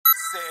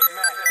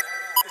CEDDMACK,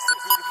 it's a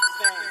beautiful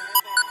thing.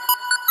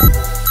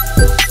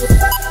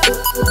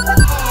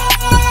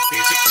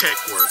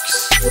 Musictechworks.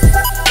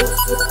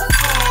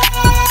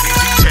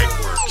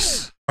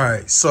 Musictechworks. All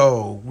right,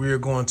 so we're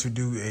going to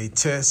do a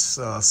test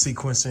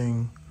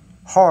sequencing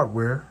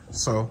hardware.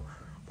 So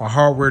my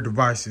hardware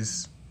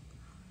devices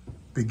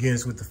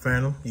begins with the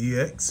Phantom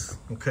EX.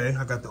 Okay,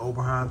 I got the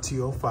Oberheim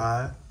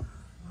T05.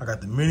 I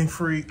got the Mini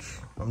Freak.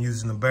 I'm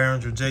using the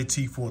Behringer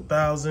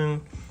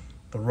JT4000,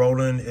 the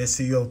Roland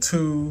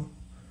SE02,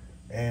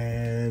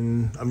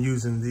 and I'm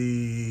using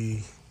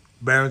the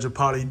Behringer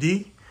Poly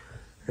D.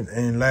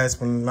 And last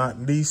but not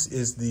least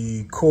is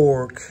the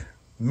Korg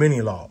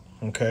Mini Log.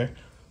 Okay,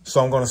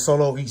 so I'm gonna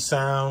solo each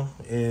sound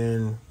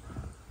and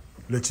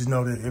let you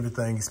know that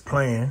everything is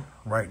playing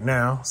right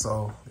now.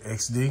 So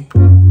XD.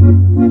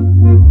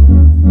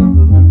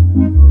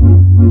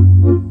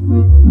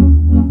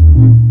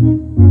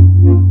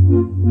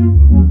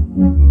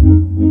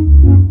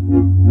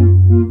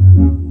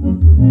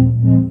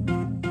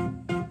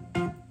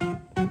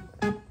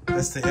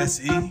 That's the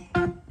SE.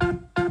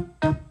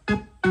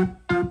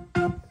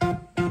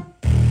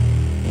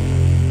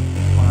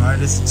 Alright,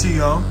 this is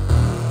TO.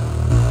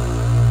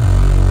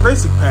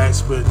 Basic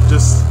patch, but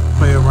just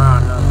play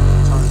around now.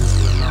 Turn this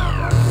around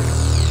back there.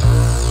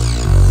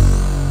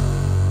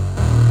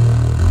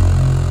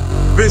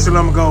 Eventually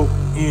I'm gonna go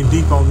in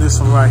deep on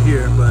this one right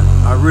here, but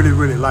I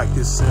really like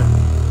this synth.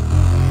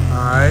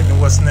 Alright,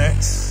 and what's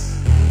next?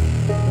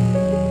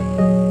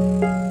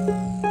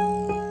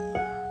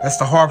 That's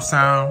the harp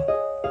sound.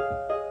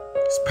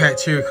 This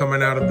patch here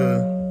coming out of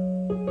the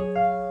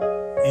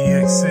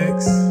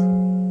EX6.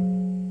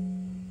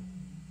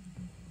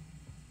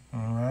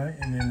 All right,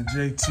 and then the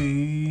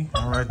JT.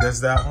 All right,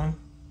 that's that one.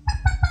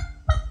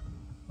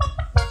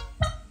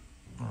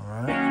 All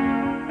right.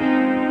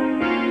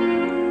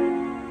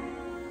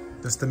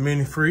 That's the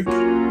Mini Freak.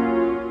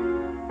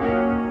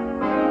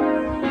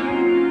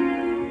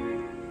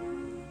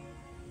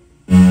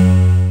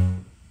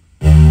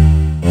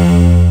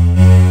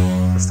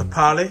 That's the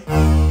Poly.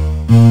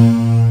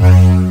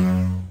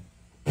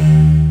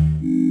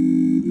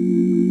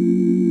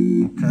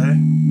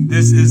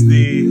 This is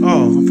the,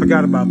 oh, I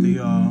forgot about the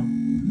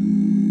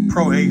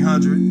Pro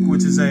 800,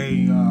 which is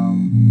a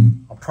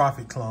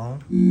Prophet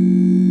clone.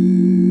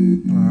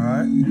 All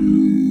right.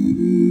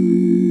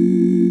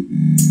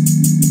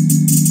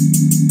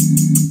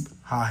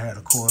 Hi-hat,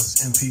 of course,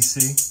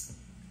 MPC.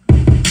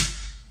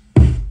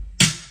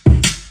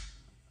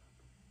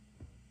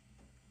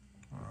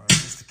 All right,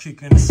 just the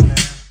kick in the snare.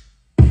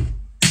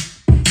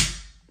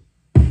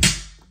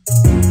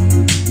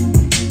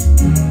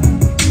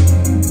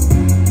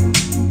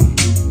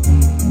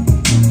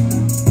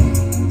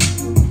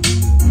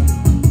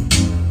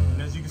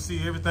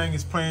 Everything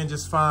is playing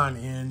just fine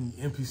in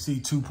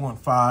MPC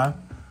 2.5.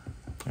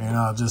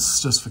 And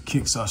just for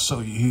kicks, I'll show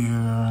you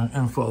here.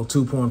 Info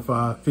 2.5,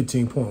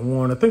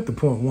 15.1. I think the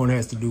 0.1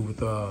 has to do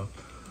with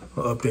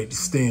update the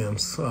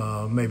stems.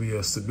 Maybe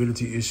a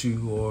stability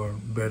issue or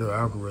better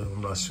algorithm.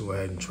 I'm not sure. I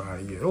hadn't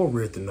tried it yet or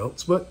read the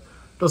notes, but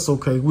that's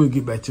okay. We'll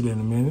get back to that in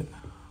a minute.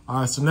 All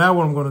right, so now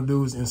what I'm going to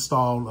do is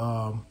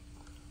install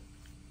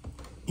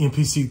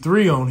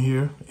MPC3 on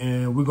here,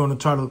 and we're going to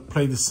try to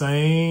play the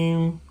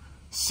same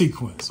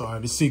sequence. All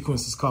right, the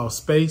sequence is called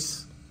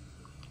Space.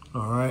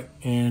 All right,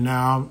 and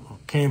now I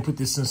can put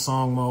this in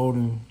song mode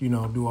and, you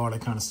know, do all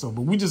that kind of stuff,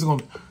 but we're just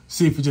gonna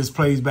see if it just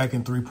plays back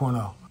in 3.0.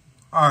 All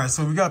right,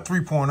 so we got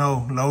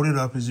 3.0 loaded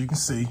up, as you can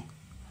see.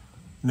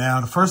 Now,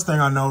 the first thing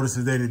I noticed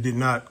is that it did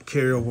not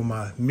carry over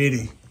my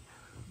MIDI.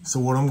 So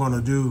what I'm gonna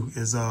do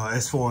is,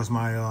 as far as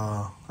my,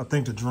 I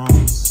think the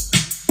drums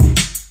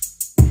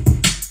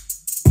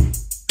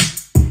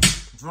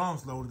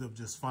loaded up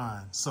just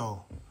fine.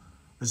 So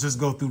let's just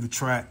go through the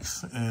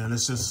tracks and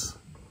let's just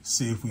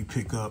see if we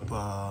pick up.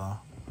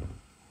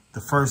 The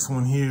first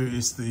one here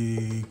is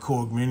the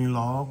Korg Mini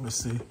Log. Let's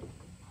see.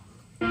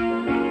 All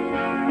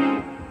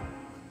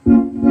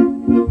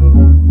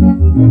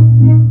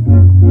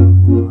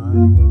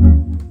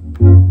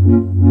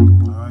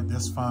right,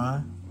 that's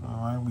fine. All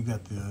right, we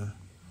got the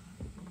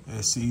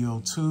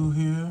SE02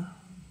 here.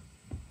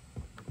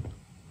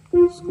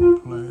 Let's go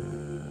play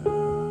it.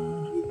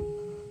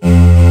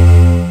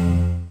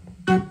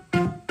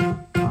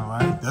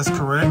 That's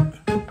correct.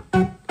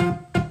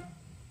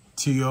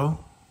 TO.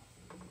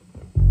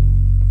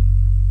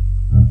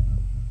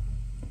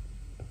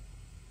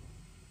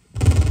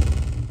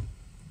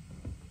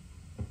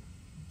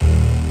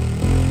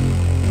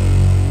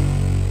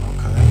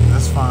 Okay,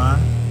 that's fine.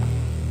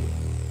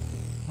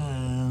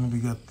 And we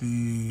got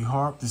the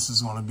harp. This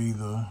is going to be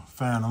the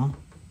Phantom.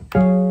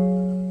 Let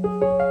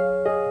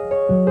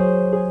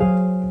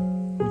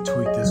me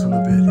tweak this a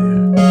little bit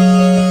here.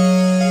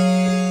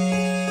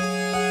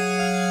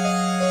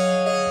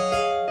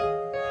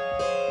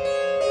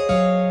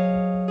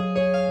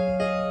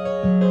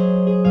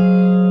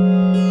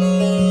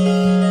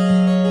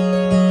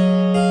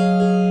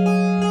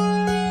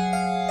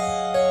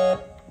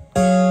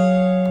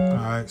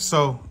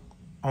 So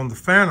on the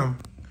Phantom,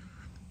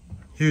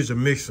 here's your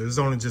mixer. It's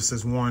only just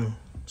this one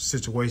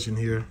situation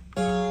here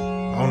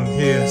on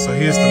here. So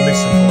here's the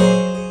mixing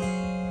part.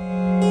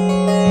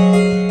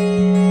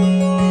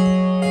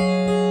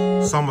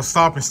 So I'm gonna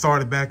stop and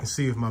start it back and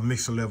see if my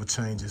mixer level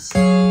changes.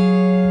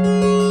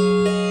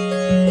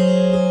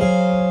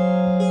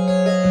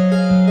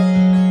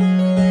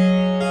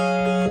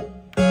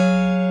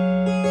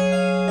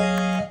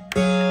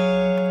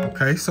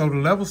 Okay, so the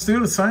level's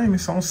still the same.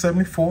 It's on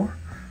 74.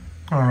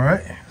 All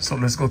right, so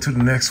let's go to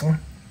the next one.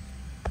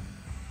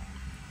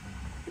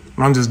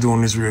 I'm just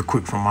doing this real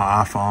quick from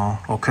my iPhone,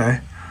 okay?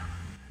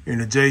 In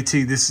the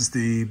JT, this is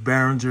the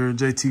Behringer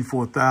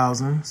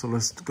JT4000. So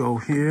let's go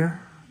here.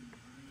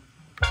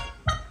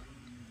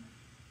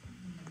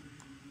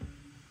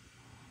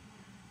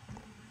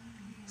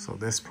 So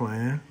that's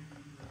playing.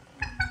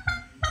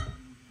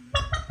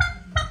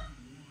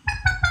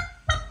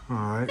 All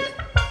right,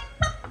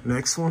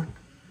 next one.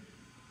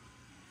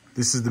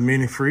 This is the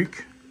Mini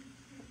Freak.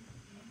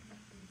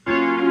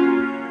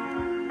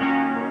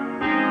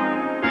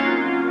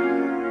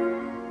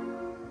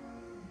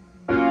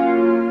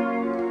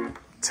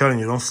 Telling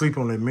you, don't sleep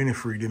on that Mini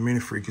Freak. That Mini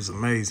Freak is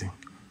amazing.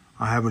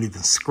 I haven't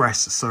even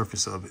scratched the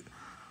surface of it.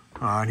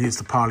 All right, here's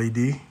the Poly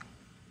D.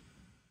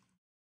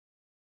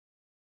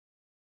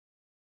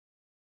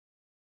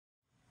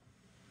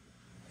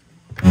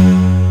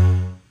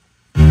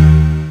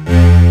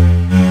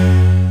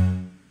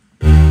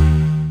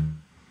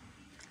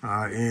 All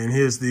right, and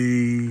here's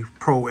the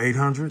Pro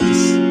 800.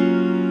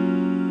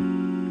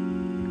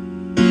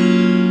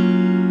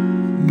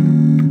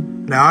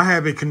 Now I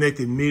have it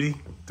connected MIDI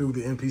through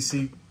the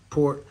MPC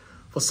port.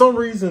 For some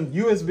reason,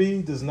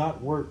 USB does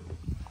not work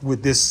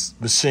with this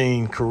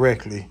machine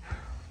correctly.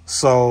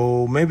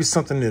 So maybe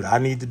something that I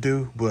need to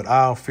do, but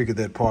I'll figure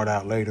that part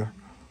out later.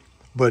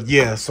 But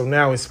yeah, so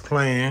now it's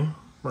playing.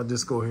 I'll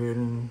just go ahead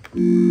and...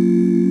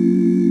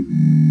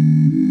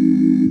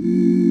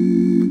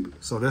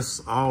 So that's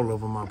all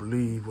of them, I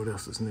believe. What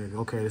else is needed?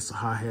 Okay, it's the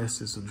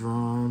hi-hats, it's the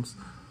drums.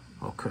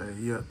 Okay,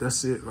 yeah,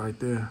 that's it right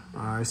there.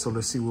 All right, so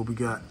let's see what we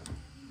got.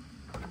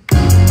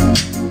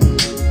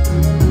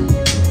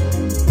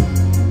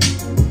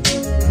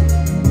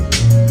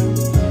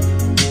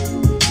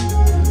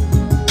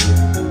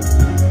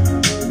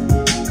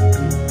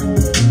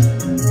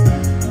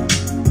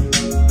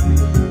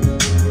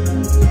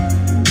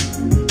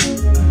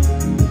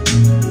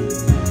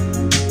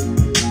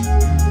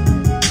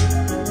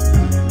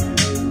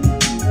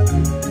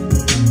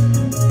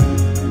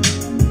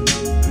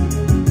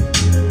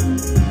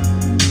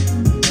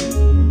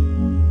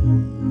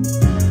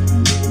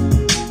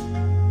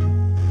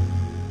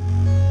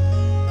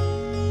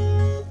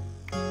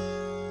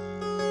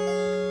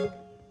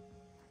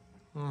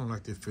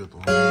 They filter.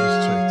 Let's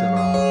check that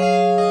out.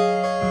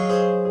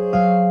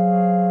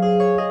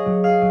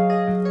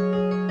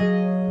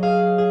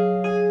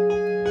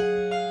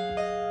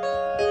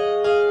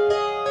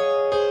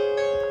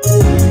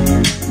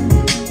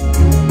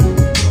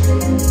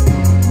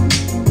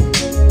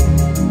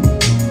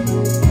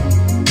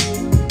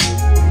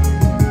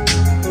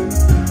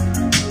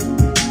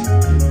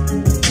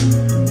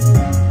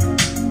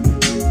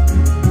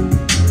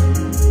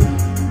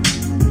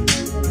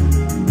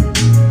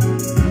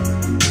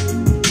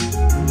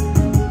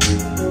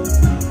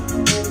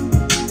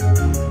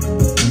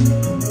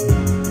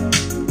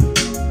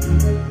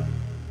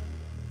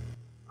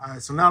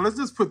 So now let's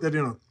just put that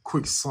in a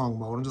quick song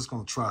mode. I'm just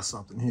gonna try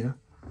something here.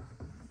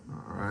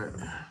 All right.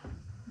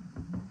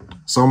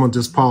 So I'm gonna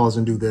just pause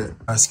and do that.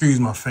 Excuse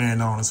my fan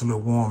on, it's a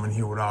little warm in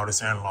here with all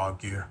this analog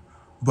gear.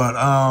 But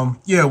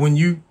yeah, when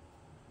you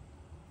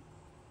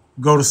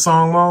go to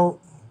song mode,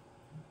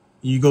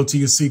 you go to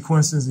your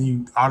sequences and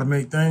you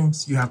automate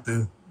things, you have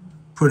to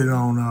put it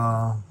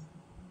on,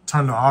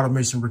 turn the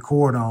automation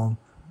record on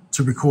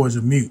to record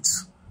your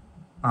mutes.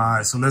 All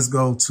right, so let's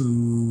go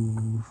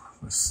to,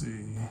 let's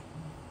see.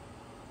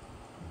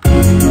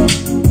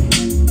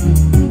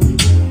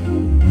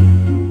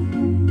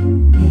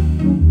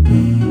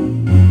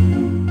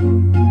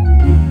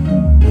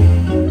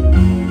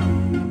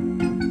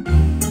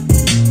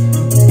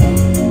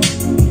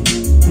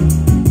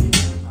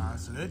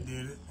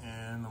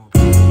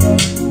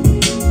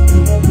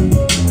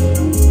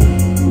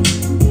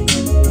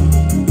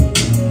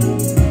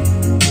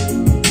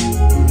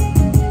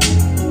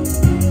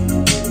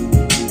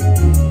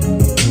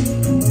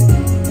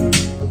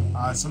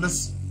 So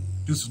let's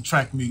do some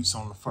track mutes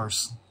on the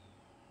first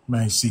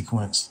main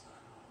sequence.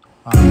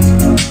 All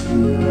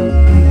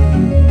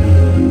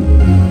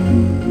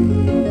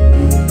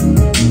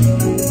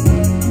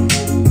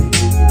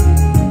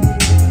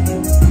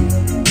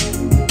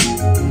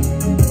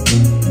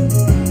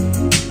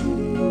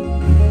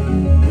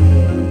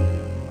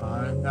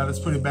right, now let's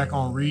put it back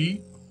on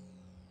read.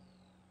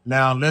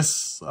 Now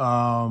let's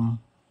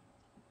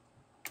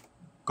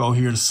go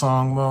here to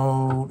song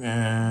mode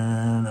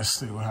and let's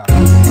see what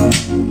happens.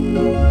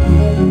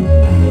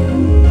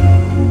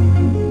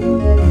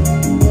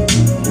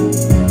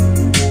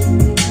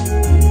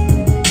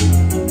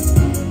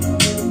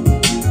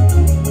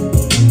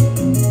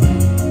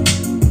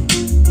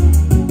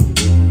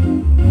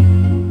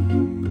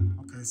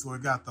 so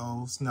it got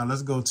those. Now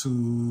let's go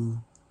to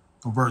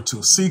convert to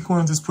a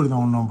sequence. Let's put it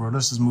on number.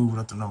 Let's just move it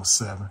up to number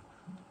 7.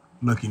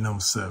 Lucky number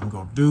 7.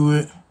 Go do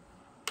it.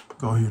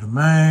 Go here to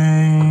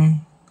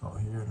main. Go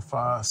here to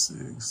 5,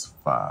 6,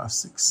 5,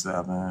 6,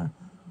 7. All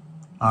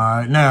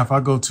right, now if I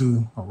go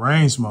to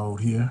arrange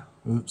mode here,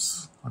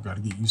 oops, I got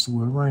to get used to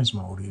where arrange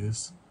mode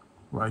is.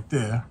 Right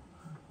there.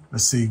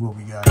 Let's see what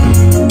we got.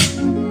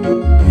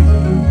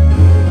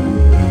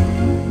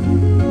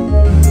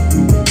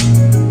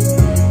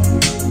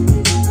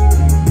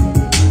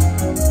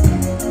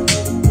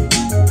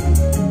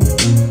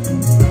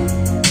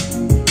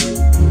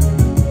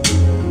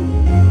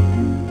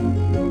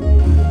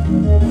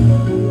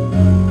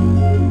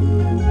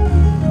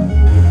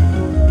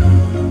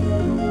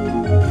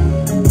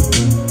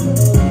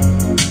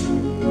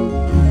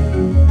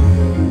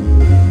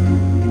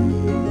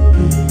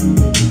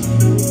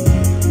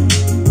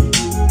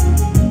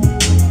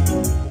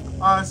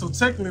 So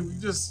technically,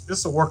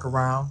 it's a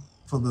workaround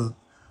for the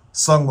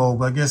song mode,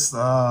 but I guess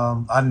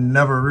I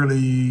never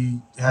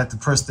really had to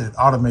press that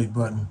automate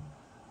button.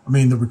 I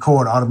mean, the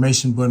record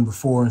automation button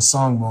before in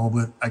song mode,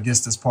 but I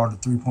guess that's part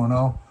of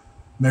 3.0.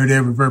 Maybe they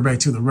revert back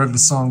to the regular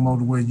song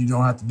mode where you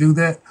don't have to do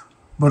that.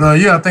 But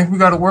yeah, I think we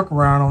got a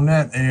workaround on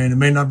that, and it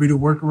may not be the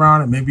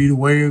workaround, it may be the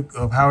way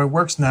of how it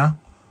works now.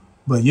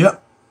 But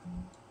yep.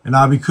 And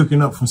I'll be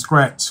cooking up from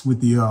scratch with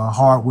the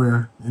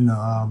hardware in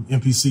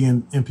MPC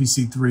and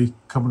MPC3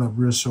 coming up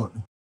real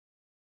shortly.